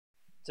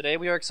Today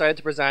we are excited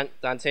to present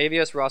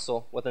Dontavius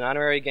Russell with an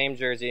honorary game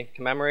jersey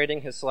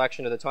commemorating his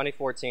selection to the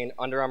 2014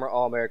 Under Armour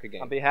All-America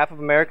game. On behalf of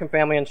American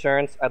Family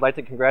Insurance, I'd like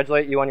to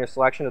congratulate you on your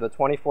selection to the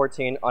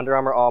 2014 Under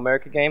Armour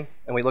All-America game,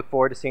 and we look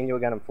forward to seeing you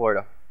again in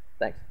Florida.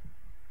 Thanks.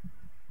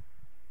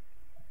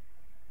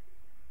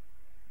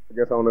 I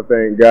guess I want to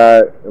thank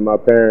God and my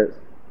parents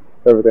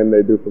for everything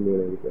they do for me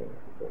and everything.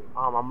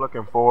 I'm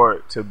looking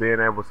forward to being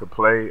able to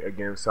play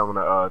against some of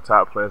the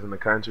top players in the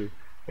country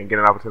and get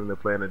an opportunity to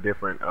play in a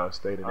different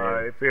state and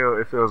area.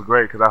 It feels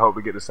great because I hope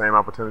to get the same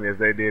opportunity as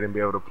they did and be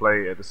able to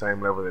play at the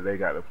same level that they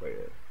got to play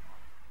at.